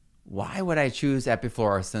why would I choose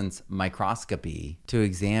Epifluorescence microscopy to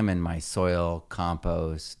examine my soil,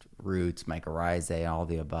 compost, roots, mycorrhizae, all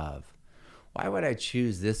the above? Why would I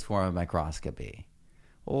choose this form of microscopy?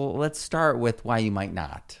 Well, let's start with why you might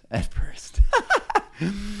not at first.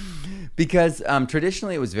 Because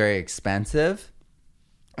traditionally it was very expensive.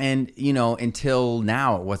 And, until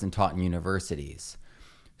now it wasn't taught in universities.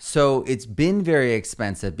 So it's been very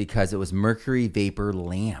expensive because it was mercury vapor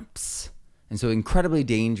lamps. And so incredibly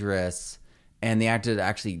dangerous. And they had to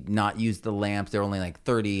actually not use the lamps. They're only like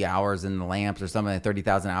 30 hours in the lamps or something, like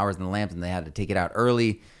 30,000 hours in the lamps. And they had to take it out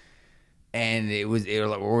early. And it was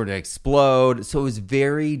going to explode. So it was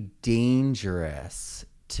very dangerous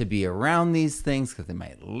to be around these things because they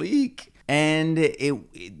might leak. And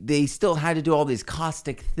they still had to do all these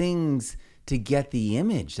caustic things to get the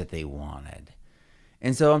image that they wanted.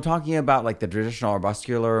 And so I'm talking about like the traditional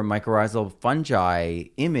arbuscular mycorrhizal fungi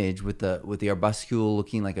image with the arbuscule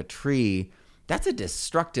looking like a tree. That's a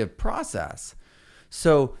destructive process.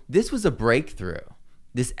 So this was a breakthrough.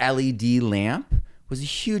 This LED lamp was a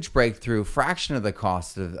huge breakthrough, fraction of the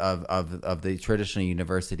cost of the traditional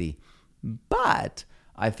university. But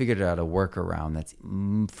I figured out a workaround that's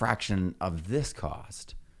a fraction of this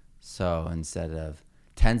cost. So instead of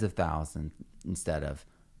tens of thousands, instead of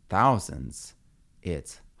thousands,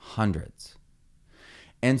 it's hundreds.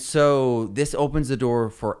 And so this opens the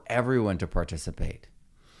door for everyone to participate.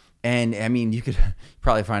 And I mean, you could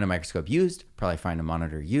probably find a microscope used, probably find a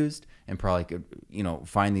monitor used, and probably could,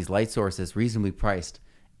 find these light sources reasonably priced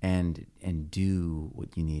and do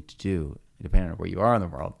what you need to do, depending on where you are in the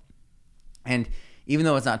world. And even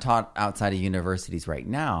though it's not taught outside of universities right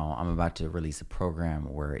now, I'm about to release a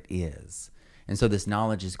program where it is. And so this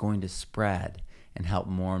knowledge is going to spread and help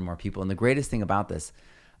more and more people. And the greatest thing about this,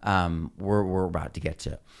 we're about to get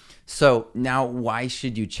to. So now, why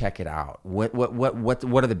should you check it out? What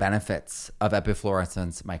are the benefits of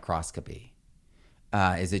epifluorescence microscopy?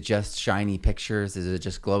 Is it just shiny pictures? Is it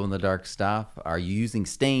just glow in the dark stuff? Are you using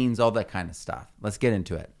stains? All that kind of stuff. Let's get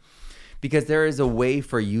into it. Because there is a way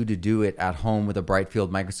for you to do it at home with a bright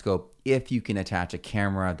field microscope if you can attach a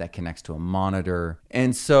camera that connects to a monitor.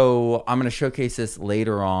 And so I'm going to showcase this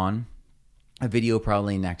later on, a video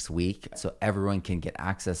probably next week, so everyone can get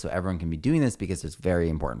access, so everyone can be doing this because there's very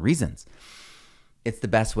important reasons. It's the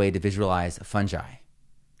best way to visualize fungi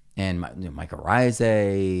and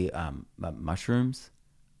mycorrhizae, mushrooms,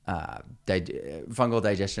 fungal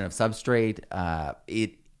digestion of substrate,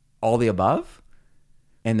 all the above.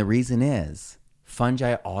 And the reason is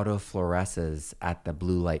fungi autofluoresces at the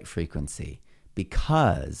blue light frequency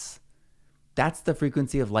because that's the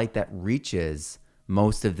frequency of light that reaches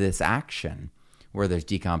most of this action, where there's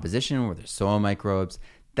decomposition, where there's soil microbes.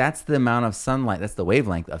 That's the amount of sunlight, that's the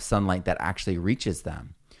wavelength of sunlight that actually reaches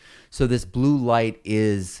them. So this blue light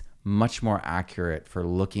is much more accurate for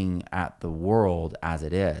looking at the world as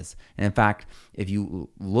it is. And in fact, if you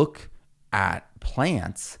look at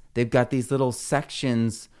plants, they've got these little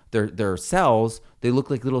sections, their cells, they look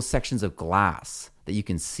like little sections of glass that you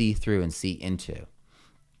can see through and see into.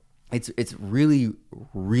 It's really,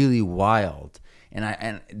 really wild.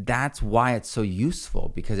 And that's why it's so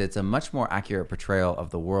useful, because it's a much more accurate portrayal of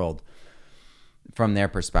the world from their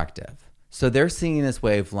perspective. So they're seeing this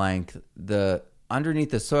wavelength.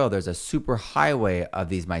 Underneath the soil, there's a super highway of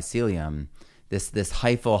these mycelium, this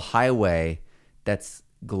hyphal highway that's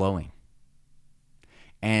glowing.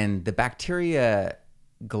 And the bacteria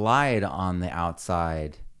glide on the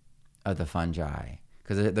outside of the fungi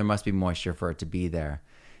because there must be moisture for it to be there.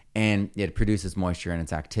 And it produces moisture in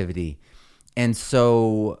its activity. And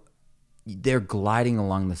so they're gliding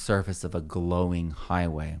along the surface of a glowing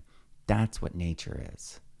highway. That's what nature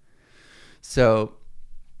is. So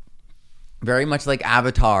very much like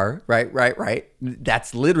Avatar, right?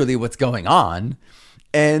 That's literally what's going on.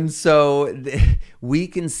 And so we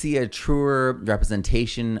can see a truer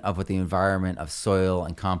representation of what the environment of soil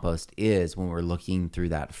and compost is when we're looking through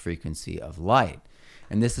that frequency of light.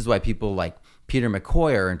 And this is why people like Peter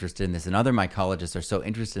McCoy are interested in this, and other mycologists are so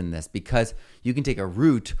interested in this, because you can take a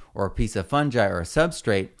root or a piece of fungi or a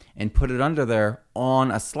substrate and put it under there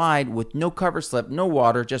on a slide with no cover slip, no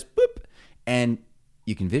water, just boop, and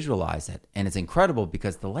you can visualize it. And it's incredible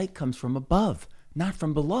because the light comes from above, not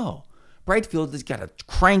from below. Brightfield has got to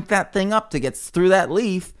crank that thing up to get through that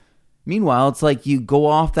leaf. Meanwhile, it's like you go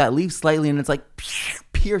off that leaf slightly and it's like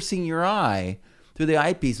piercing your eye through the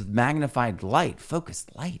eyepiece with magnified light,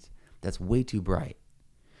 focused light. That's way too bright.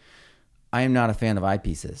 I am not a fan of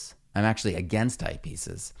eyepieces. I'm actually against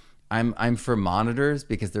eyepieces. I'm for monitors,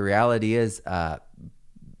 because the reality is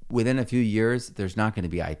within a few years, there's not going to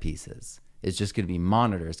be eyepieces. is just going to be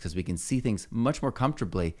monitors, because we can see things much more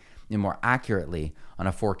comfortably and more accurately on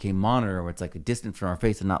a 4K monitor where it's like a distance from our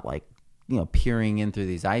face and not like, peering in through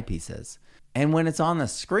these eyepieces. And when it's on the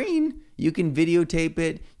screen, you can videotape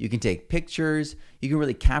it, you can take pictures, you can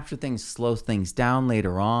really capture things, slow things down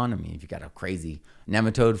later on. I mean, if you've got a crazy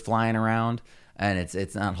nematode flying around and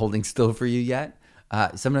it's not holding still for you yet,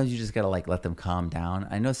 sometimes you just gotta like let them calm down.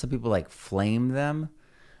 I know some people like flame them.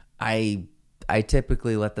 I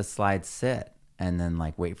typically let the slides sit and then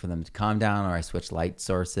like wait for them to calm down, or I switch light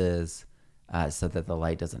sources so that the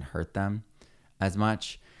light doesn't hurt them as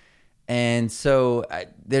much. And so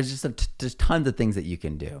there's just tons of things that you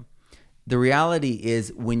can do. The reality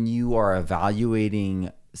is, when you are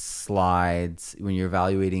evaluating slides, when you're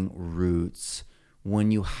evaluating roots,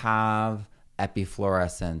 when you have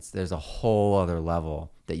epifluorescence, there's a whole other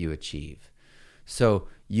level that you achieve. So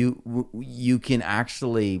you can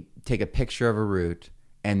actually take a picture of a root,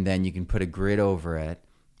 and then you can put a grid over it,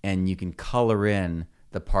 and you can color in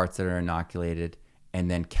the parts that are inoculated, and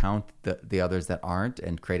then count the others that aren't,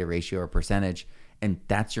 and create a ratio or percentage, and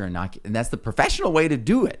that's your and that's the professional way to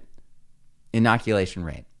do it. Inoculation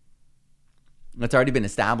rate. That's already been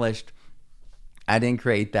established. I didn't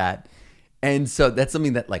create that. And so that's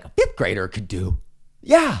something that like a 5th grader could do.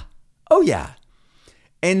 Yeah. Oh yeah.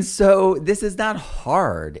 And so this is not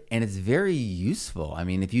hard, and it's very useful. I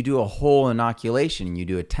mean, if you do a whole inoculation and you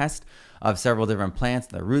do a test of several different plants,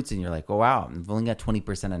 the roots, and you're like, oh wow, I've only got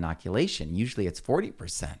 20% inoculation. Usually it's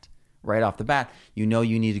 40% right off the bat. You know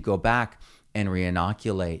you need to go back and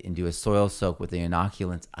re-inoculate and do a soil soak with the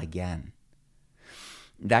inoculants again.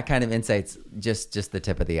 That kind of insight's just the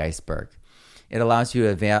tip of the iceberg. It allows you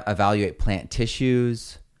to evaluate plant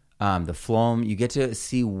tissues, the phloem. You get to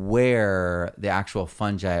see where the actual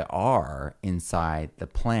fungi are inside the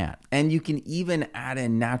plant. And you can even add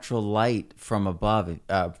in natural light from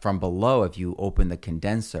below if you open the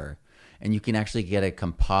condenser. And you can actually get a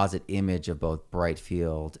composite image of both bright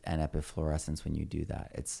field and epifluorescence when you do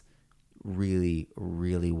that. It's really,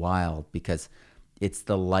 really wild, because it's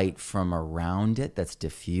the light from around it that's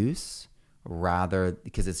diffuse, rather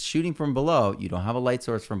because it's shooting from below. You don't have a light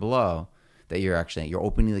source from below that you're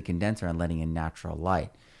opening the condenser and letting in natural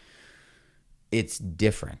light. It's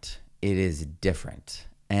different. It is different.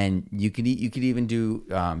 And you could even do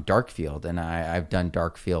dark field, and I've done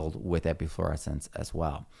dark field with epifluorescence as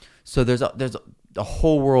well. So there's a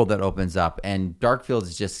whole world that opens up, and dark field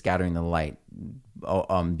is just scattering the light.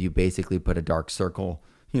 You basically put a dark circle,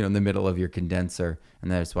 in the middle of your condenser, and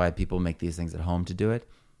that's why people make these things at home to do it.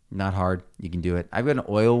 Not hard. You can do it. I've got an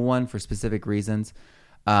oil one for specific reasons,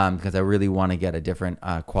 because I really want to get a different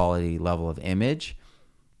quality level of image.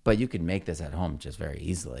 But you can make this at home just very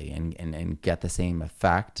easily and get the same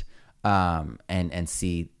effect and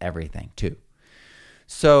see everything too.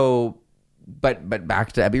 So, but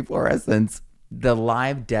back to epifluorescence. The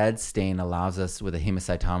live dead stain allows us with a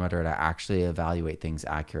hemocytometer to actually evaluate things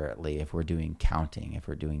accurately if we're doing counting, if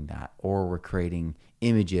we're doing that, or we're creating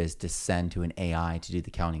images to send to an AI to do the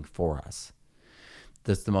counting for us.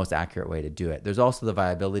 That's the most accurate way to do it. There's also the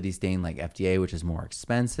viability stain like FDA, which is more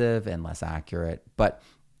expensive and less accurate, but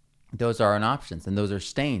those are an options, and those are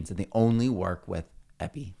stains, and they only work with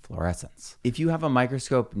epifluorescence. If you have a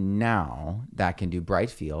microscope now that can do bright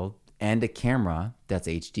field and a camera that's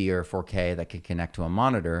HD or 4K that can connect to a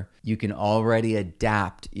monitor, you can already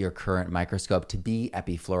adapt your current microscope to be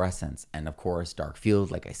epifluorescence. And of course, dark field,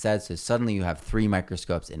 like I said, so suddenly you have 3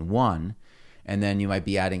 microscopes in one, and then you might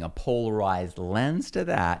be adding a polarized lens to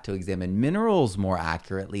that to examine minerals more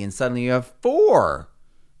accurately, and suddenly you have 4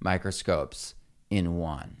 microscopes in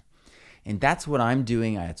one. And that's what I'm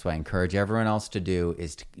doing. That's what I encourage everyone else to do,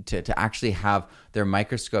 is to actually have their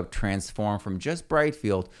microscope transform from just bright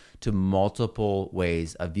field to multiple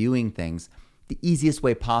ways of viewing things the easiest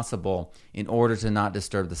way possible, in order to not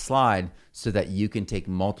disturb the slide, so that you can take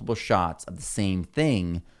multiple shots of the same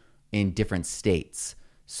thing in different states,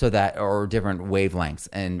 or different wavelengths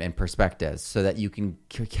and perspectives, so that you can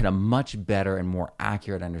get a much better and more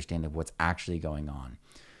accurate understanding of what's actually going on.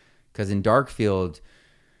 Because in dark field,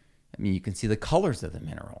 you can see the colors of the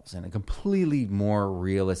minerals in a completely more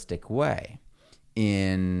realistic way.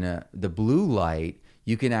 In the blue light,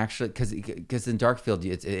 you can actually, because in dark field,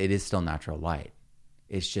 it is still natural light.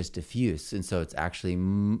 It's just diffuse. And so it's actually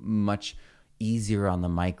much easier on the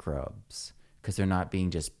microbes, because they're not being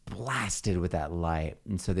just blasted with that light.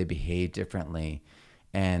 And so they behave differently,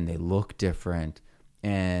 and they look different.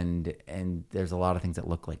 And there's a lot of things that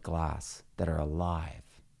look like glass that are alive.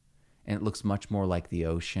 And it looks much more like the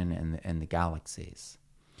ocean and the galaxies.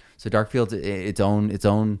 So dark field's its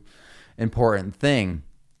own important thing.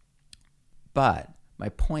 But my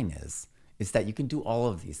point is is that you can do all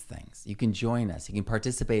of these things. You can join us. You can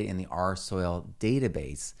participate in the Our Soil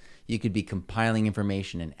database. You could be compiling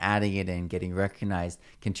information and adding it in, getting recognized,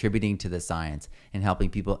 contributing to the science, and helping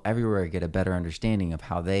people everywhere get a better understanding of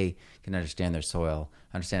how they can understand their soil,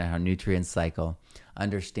 understand how nutrients cycle,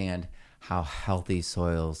 understand how healthy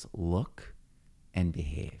soils look and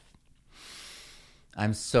behave.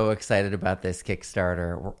 I'm so excited about this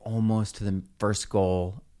Kickstarter. We're almost to the first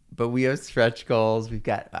goal, but we have stretch goals.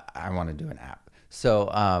 I want to do an app. So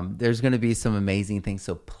there's going to be some amazing things.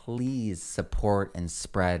 So please support and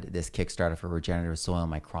spread this Kickstarter for regenerative soil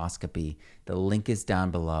microscopy. The link is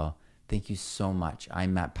down below. Thank you so much.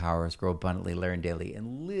 I'm Matt Powers. Grow abundantly, learn daily,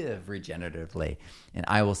 and live regeneratively. And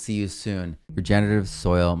I will see you soon. Regenerative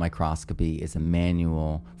soil microscopy is a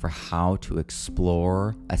manual for how to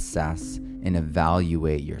explore, assess, and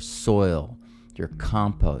evaluate your soil, your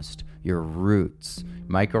compost, your roots,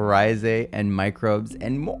 mycorrhizae and microbes,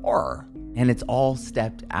 and more. And it's all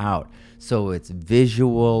stepped out. So it's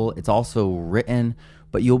visual, it's also written,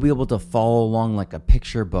 but you'll be able to follow along like a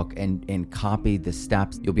picture book and copy the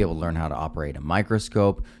steps. You'll be able to learn how to operate a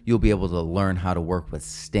microscope. You'll be able to learn how to work with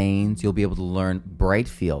stains. You'll be able to learn bright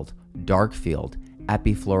field, dark field,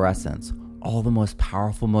 epifluorescence, all the most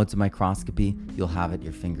powerful modes of microscopy you'll have at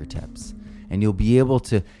your fingertips. And you'll be able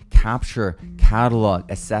to capture,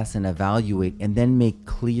 catalog, assess, and evaluate, and then make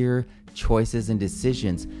clear choices and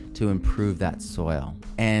decisions to improve that soil.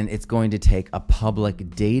 And it's going to take a public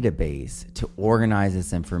database to organize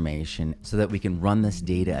this information so that we can run this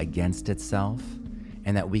data against itself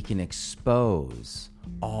and that we can expose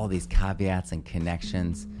all these caveats and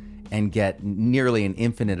connections and get nearly an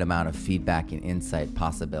infinite amount of feedback and insight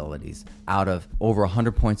possibilities out of over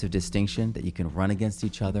 100 points of distinction that you can run against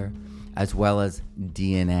each other, as well as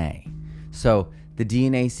DNA. So the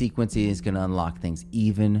DNA sequencing is going to unlock things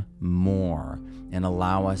even more and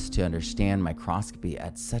allow us to understand microscopy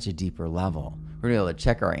at such a deeper level. We're going to be able to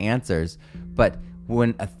check our answers, but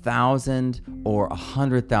when 1,000 or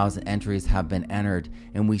 100,000 entries have been entered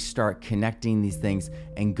and we start connecting these things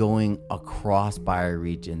and going across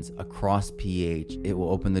bioregions, across pH, it will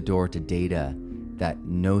open the door to data that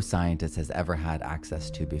no scientist has ever had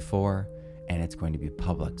access to before. And it's going to be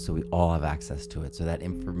public, so we all have access to it, so that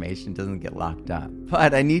information doesn't get locked up.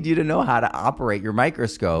 But I need you to know how to operate your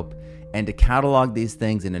microscope and to catalog these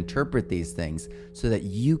things and interpret these things so that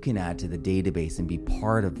you can add to the database and be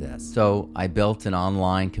part of this. So I built an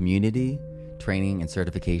online community, training, and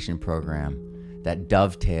certification program that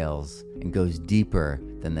dovetails and goes deeper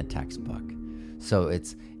than the textbook. So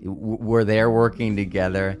we're there working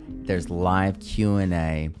together. There's live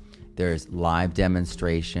Q&A. There's live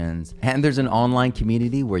demonstrations, and there's an online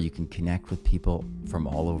community where you can connect with people from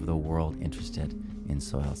all over the world interested in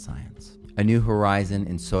soil science. A new horizon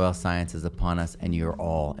in soil science is upon us, and you're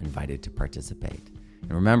all invited to participate.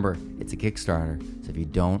 And remember, it's a Kickstarter, so if you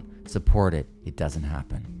don't support it, it doesn't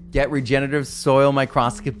happen. Get Regenerative Soil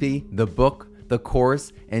Microscopy, the book, the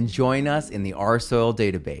course, and join us in the Our Soil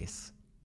database.